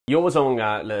Yo, what's going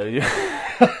on?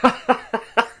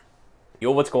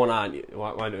 Yo, what's going on?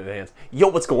 Why do the hands? Yo,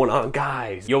 what's going on,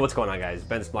 guys? Yo, what's going on, guys?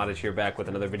 Ben Splottage here, back with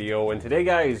another video. And today,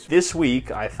 guys, this week,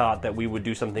 I thought that we would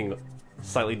do something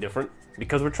slightly different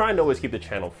because we're trying to always keep the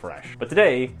channel fresh. But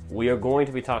today, we are going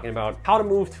to be talking about how to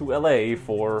move to LA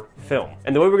for film.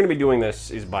 And the way we're going to be doing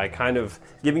this is by kind of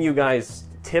giving you guys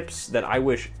tips that I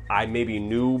wish I maybe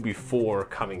knew before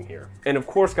coming here. And of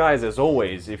course, guys, as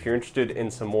always, if you're interested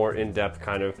in some more in-depth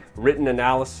kind of written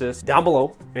analysis, down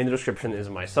below in the description is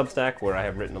my Substack, where I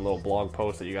have written a little blog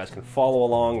post that you guys can follow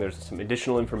along. There's some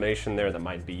additional information there that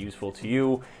might be useful to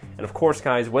you. And of course,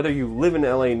 guys, whether you live in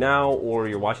LA now or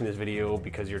you're watching this video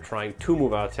because you're trying to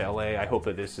move out to LA, I hope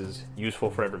that this is useful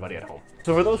for everybody at home.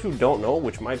 So for those who don't know,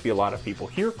 which might be a lot of people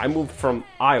here, I moved from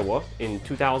Iowa in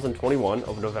 2021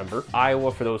 of November.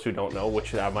 Iowa, for those who don't know,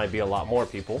 which that might be a lot more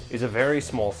people, is a very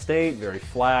small state, very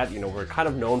flat. You know, we're kind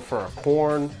of known for our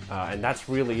corn, and that's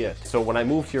really it. So when I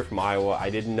moved here from Iowa,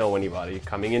 I didn't know anybody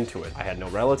coming into it. I had no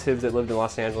relatives that lived in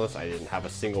Los Angeles. I didn't have a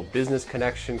single business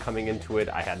connection coming into it.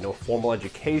 I had no formal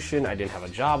education. I didn't have a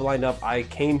job lined up. I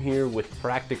came here with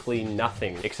practically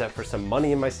nothing except for some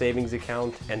money in my savings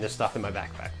account and the stuff in my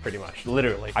backpack, pretty much.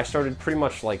 Literally. I started pretty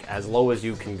much like as low as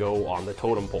you can go on the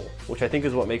totem pole, which I think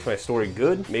is what makes my story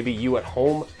good. Maybe you at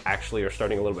home actually are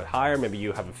starting a little bit higher. Maybe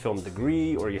you have a film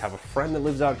degree or you have a friend that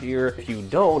lives out here. If you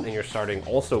don't and you're starting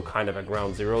also kind of at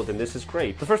ground zero, then this is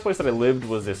great. The first place that I lived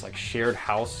was this like shared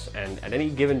house, and at any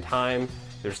given time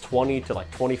there's 20 to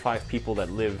like 25 people that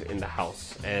live in the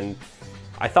house. And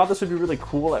I thought this would be really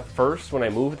cool at first when I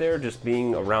moved there, just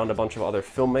being around a bunch of other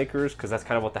filmmakers, because that's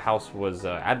kind of what the house was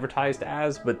advertised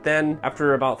as. But then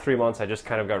after about 3 months, I just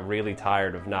kind of got really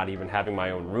tired of not even having my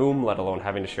own room, let alone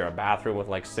having to share a bathroom with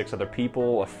like 6 other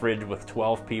people, a fridge with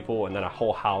 12 people, and then a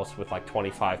whole house with like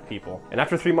 25 people. And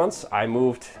after 3 months, I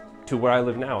moved to where I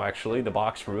live now, actually, the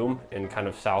box room in kind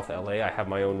of South LA. I have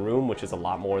my own room, which is a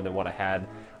lot more than what I had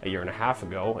a year and a half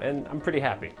ago, and I'm pretty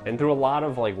happy. And through a lot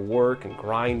of like work and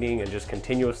grinding and just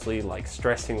continuously like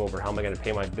stressing over how am I gonna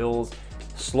pay my bills,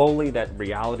 slowly that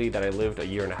reality that I lived a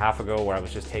year and a half ago where I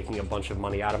was just taking a bunch of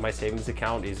money out of my savings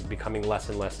account is becoming less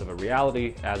and less of a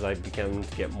reality as I begin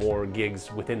to get more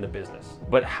gigs within the business.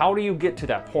 But how do you get to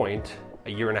that point a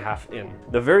year and a half in?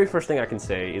 The very first thing I can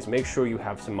say is make sure you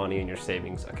have some money in your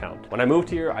savings account. When I moved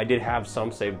here, I did have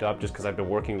some saved up just because I've been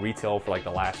working retail for like the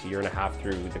last year and a half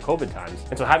through the COVID times.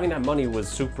 And so having that money was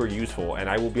super useful. And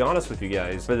I will be honest with you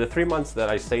guys, for the 3 months that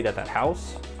I stayed at that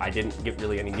house, I didn't get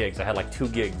really any gigs. I had like 2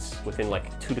 gigs within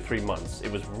like 2 to 3 months.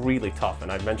 It was really tough.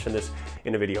 And I've mentioned this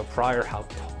in a video prior, how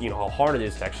hard it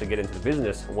is to actually get into the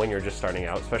business when you're just starting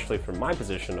out, especially from my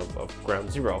position of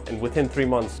ground zero. And within 3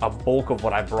 months, a bulk of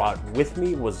what I brought with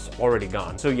me was already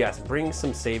gone. So yes, bring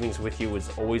some savings with you is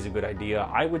always a good idea.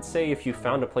 I would say if you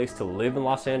found a place to live in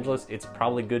Los Angeles, it's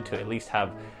probably good to at least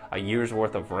have a year's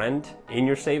worth of rent in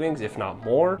your savings, if not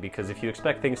more, because if you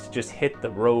expect things to just hit the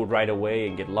road right away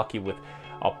and get lucky with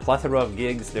a plethora of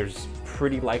gigs, there's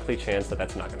pretty likely chance that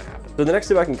that's not gonna happen. So the next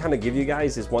tip I can kind of give you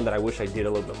guys is one that I wish I did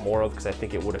a little bit more of, because I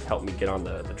think it would have helped me get on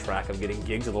the track of getting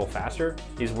gigs a little faster,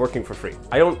 is working for free.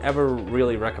 I don't ever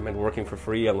really recommend working for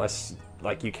free unless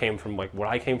like you came from like where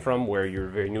I came from, where you're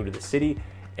very new to the city.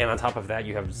 And on top of that,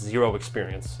 you have 0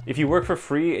 experience. If you work for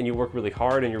free and you work really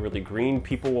hard and you're really green,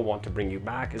 people will want to bring you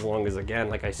back as long as, again,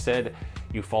 like I said,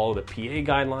 you follow the PA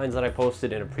guidelines that I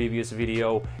posted in a previous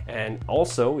video. And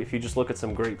also, if you just look at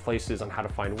some great places on how to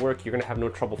find work, you're gonna have no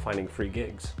trouble finding free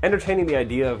gigs. Entertaining the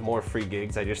idea of more free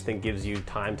gigs, I just think gives you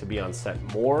time to be on set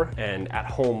more and at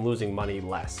home losing money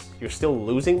less. You're still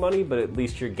losing money, but at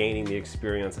least you're gaining the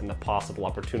experience and the possible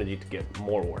opportunity to get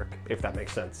more work, if that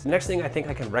makes sense. The next thing I think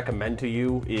I can recommend to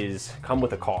you is come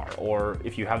with a car, or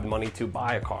if you have the money to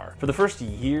buy a car. For the first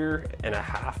year and a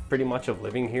half pretty much of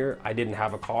living here, I didn't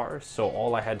have a car, so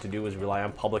all I had to do was rely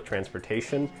on public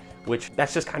transportation, which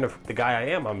that's just kind of the guy I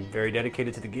am. I'm very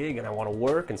dedicated to the gig and I want to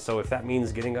work, and so if that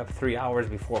means getting up 3 hours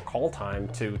before call time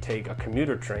to take a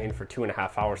commuter train for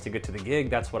 2.5 hours to get to the gig,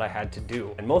 that's what I had to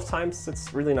do. And most times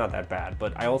it's really not that bad,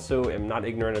 but I also am not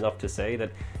ignorant enough to say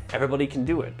that everybody can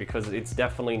do it, because it's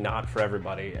definitely not for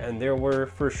everybody. And there were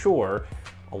for sure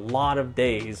a lot of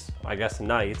days, I guess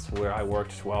nights, where I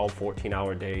worked 12,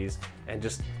 14-hour days and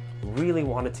just really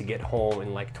wanted to get home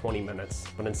in like 20 minutes,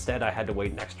 but instead I had to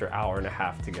wait an extra hour and a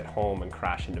half to get home and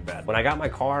crash into bed. When I got my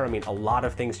car, I mean, a lot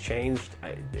of things changed.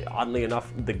 Oddly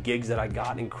enough, the gigs that I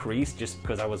got increased just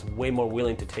because I was way more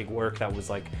willing to take work that was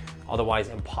like otherwise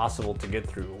impossible to get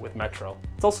through with Metro.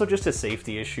 It's also just a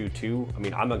safety issue too. I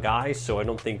mean, I'm a guy, so I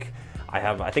don't think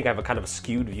I think I have a kind of a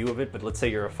skewed view of it, but let's say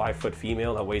you're a 5-foot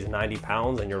female that weighs 90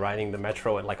 pounds and you're riding the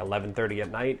metro at like 11:30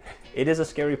 at night. It is a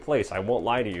scary place, I won't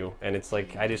lie to you. And it's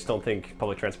like, I just don't think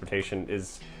public transportation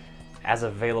is as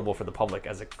available for the public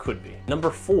as it could be.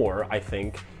 Number 4, I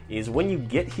think, is when you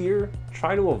get here,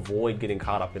 try to avoid getting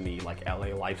caught up in the like LA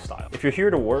lifestyle. If you're here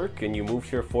to work and you moved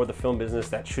here for the film business,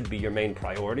 that should be your main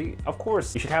priority. Of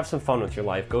course, you should have some fun with your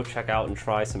life. Go check out and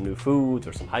try some new foods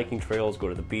or some hiking trails, go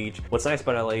to the beach. What's nice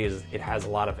about LA is it has a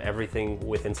lot of everything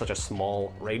within such a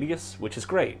small radius, which is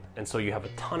great. And so you have a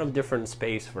ton of different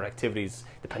space for activities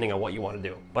depending on what you want to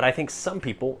do. But I think some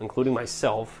people, including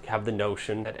myself, have the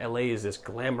notion that LA is this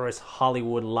glamorous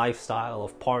Hollywood lifestyle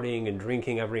of partying and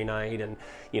drinking every night and,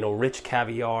 you know, rich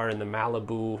caviar and the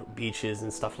Malibu beaches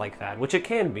and stuff like that, which it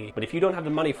can be. But if you don't have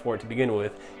the money for it to begin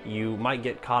with, you might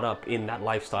get caught up in that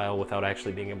lifestyle without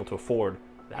actually being able to afford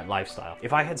that lifestyle.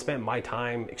 If I had spent my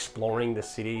time exploring the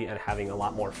city and having a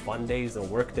lot more fun days than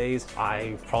work days,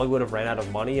 I probably would have ran out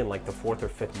of money in like the 4th or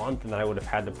 5th month, and then I would have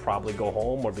had to probably go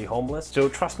home or be homeless. So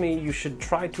trust me, you should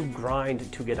try to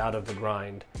grind to get out of the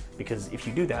grind, because if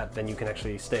you do that, then you can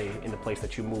actually stay in the place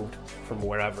that you moved from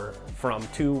wherever from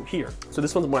to here. So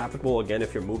this one's more applicable again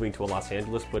if you're moving to Los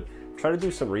Angeles, but try to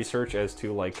do some research as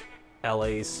to like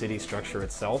LA's city structure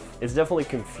itself. It's definitely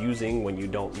confusing when you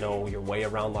don't know your way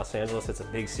around Los Angeles. It's a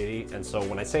big city, and so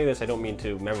when I say this, I don't mean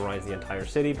to memorize the entire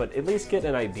city, but at least get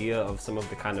an idea of some of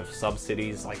the kind of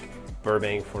sub-cities like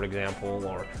Burbank, for example,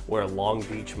 or where Long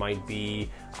Beach might be,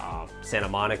 Santa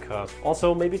Monica.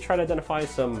 Also, maybe try to identify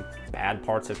some bad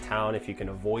parts of town if you can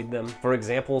avoid them. For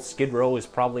example, Skid Row is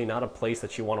probably not a place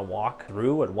that you want to walk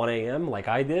through at 1 a.m. like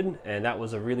I did, and that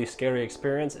was a really scary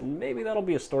experience, and maybe that'll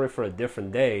be a story for a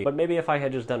different day. But maybe if I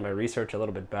had just done my research a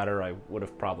little bit better, I would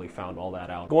have probably found all that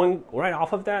out. Going right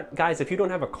off of that, guys, if you don't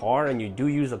have a car and you do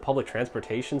use the public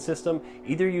transportation system,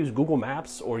 either use Google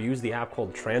Maps or use the app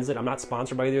called Transit. I'm not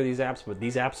sponsored by either of these apps, but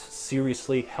these apps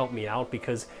seriously help me out,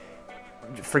 because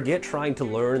forget trying to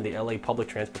learn the LA public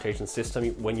transportation system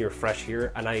when you're fresh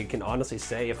here. And I can honestly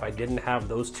say, if I didn't have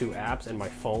those 2 apps and my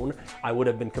phone, I would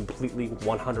have been completely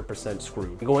 100%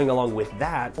 screwed. Going along with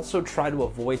that, also try to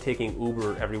avoid taking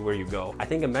Uber everywhere you go. I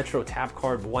think a Metro tap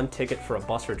card, 1 ticket for a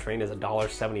bus or train is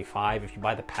 $1.75. If you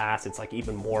buy the pass, it's like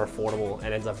even more affordable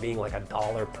and ends up being like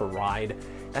 $1 per ride.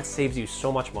 That saves you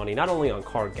so much money, not only on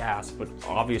car gas, but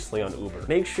obviously on Uber.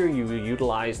 Make sure you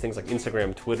utilize things like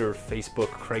Instagram, Twitter, Facebook,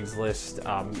 Craigslist.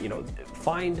 You know,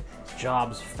 find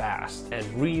jobs fast and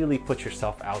really put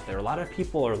yourself out there. A lot of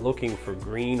people are looking for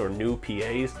green or new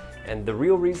PAs, and the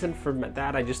real reason for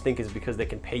that, I just think, is because they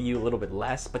can pay you a little bit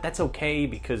less, but that's okay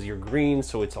because you're green,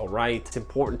 so it's all right. It's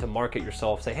important to market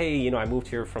yourself. Say, hey, you know, I moved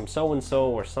here from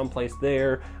so-and-so or someplace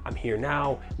there. I'm here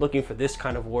now looking for this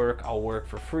kind of work. I'll work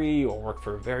for free or work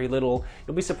for very little.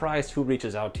 You'll be surprised who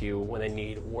reaches out to you when they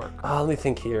need work. Let me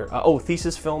think here.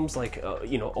 Thesis films, like,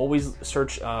 you know, always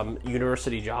search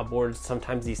university job boards.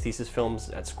 Sometimes these thesis films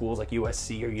at schools like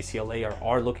USC or UCLA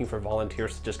are looking for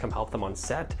volunteers to just come help them on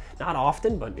set. Not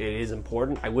often, but it is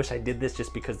important. I wish I did this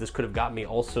just because this could have got me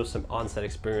also some on-set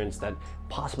experience that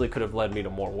possibly could have led me to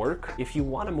more work. If you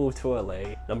want to move to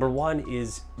LA, number 1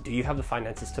 is, do you have the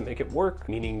finances to make it work?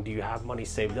 Meaning, do you have money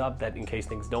saved up that in case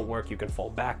things don't work, you can fall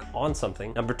back on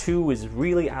something? Number 2 is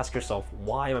really ask yourself,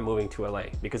 why am I moving to LA?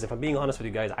 Because if I'm being honest with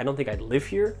you guys, I don't think I'd live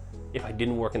here if I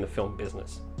didn't work in the film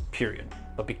business, period.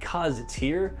 But because it's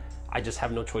here, I just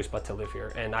have no choice but to live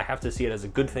here, and I have to see it as a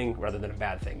good thing rather than a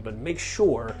bad thing. But make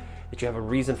sure that you have a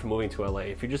reason for moving to LA.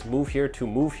 If you just move here to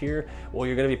move here, well,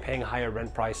 you're gonna be paying higher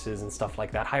rent prices and stuff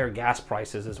like that, higher gas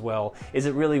prices as well. Is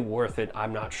it really worth it?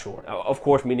 I'm not sure. Of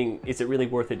course, meaning, is it really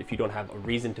worth it if you don't have a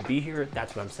reason to be here?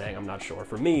 That's what I'm saying, I'm not sure.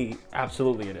 For me,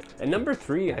 absolutely it is. And number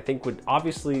 3, I think would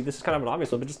obviously, this is kind of an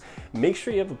obvious one, but just make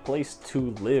sure you have a place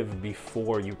to live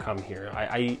before you come here.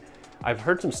 I've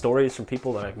heard some stories from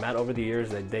people that I've met over the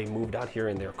years that they moved out here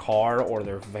in their car or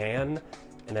their van,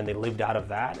 and then they lived out of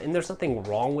that. And there's nothing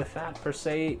wrong with that per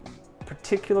se.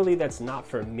 Particularly, that's not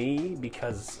for me,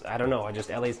 because I don't know,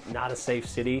 LA's not a safe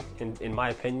city in my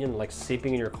opinion. Like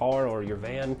sleeping in your car or your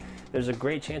van, there's a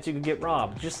great chance you could get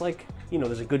robbed. Just like, you know,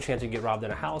 there's a good chance you get robbed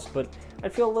in a house, but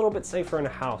I'd feel a little bit safer in a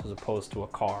house as opposed to a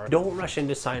car. Don't rush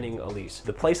into signing a lease.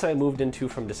 The place I moved into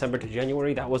from December to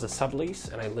January, that was a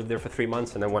sublease, and I lived there for 3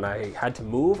 months, and then when I had to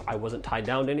move, I wasn't tied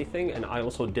down to anything, and I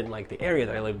also didn't like the area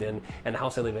that I lived in, and the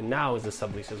house I live in now is a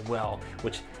sublease as well,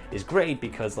 which is great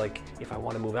because, like, if I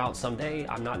want to move out someday,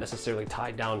 I'm not necessarily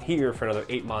tied down here for another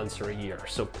 8 months or a year.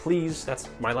 So please, that's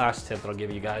my last tip that I'll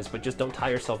give you guys, but just don't tie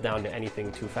yourself down to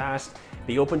anything too fast.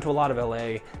 be open to a lot of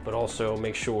LA, but also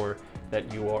make sure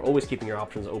that you are always keeping your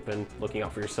options open, looking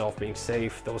out for yourself, being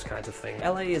safe, those kinds of things.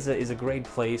 LA is a great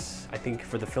place. I think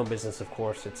for the film business, of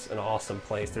course, it's an awesome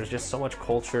place. There's just so much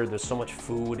culture, there's so much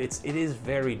food. It is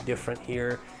very different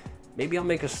here. Maybe I'll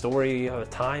make a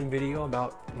time video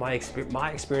about my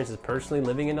experiences personally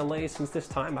living in LA since this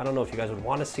time. I don't know if you guys would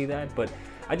want to see that, but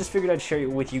I just figured I'd share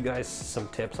with you guys some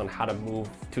tips on how to move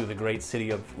to the great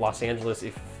city of Los Angeles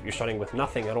if you're starting with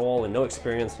nothing at all and no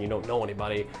experience and you don't know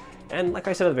anybody. And like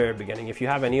I said at the very beginning, if you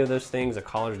have any of those things, a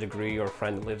college degree or a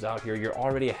friend that lives out here, you're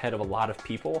already ahead of a lot of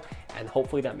people, and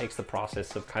hopefully that makes the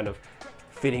process of kind of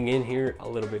fitting in here a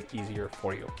little bit easier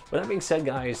for you. With that being said,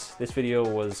 guys, this video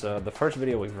was the first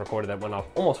video we've recorded that went off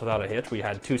almost without a hitch. We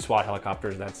had 2 SWAT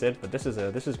helicopters, that's it, but this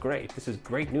is great. This is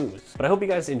great news. But I hope you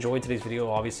guys enjoyed today's video.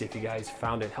 Obviously, if you guys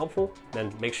found it helpful,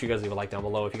 then make sure you guys leave a like down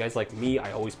below. If you guys like me,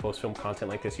 I always post film content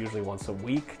like this usually once a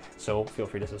week, so feel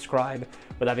free to subscribe.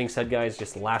 With that being said, guys,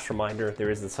 just last reminder,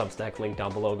 there is the Substack link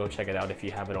down below. Go check it out if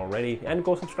you haven't already, and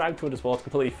go subscribe to it as well. It's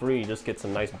completely free. You just get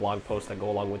some nice blog posts that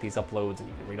go along with these uploads, and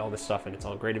you can read all this stuff, and it's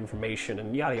all great information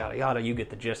and yada yada yada. You get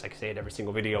the gist. I say it every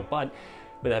single video. But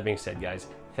with that being said, guys,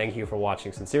 thank you for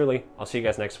watching sincerely. I'll see you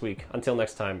guys next week. Until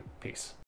next time, peace.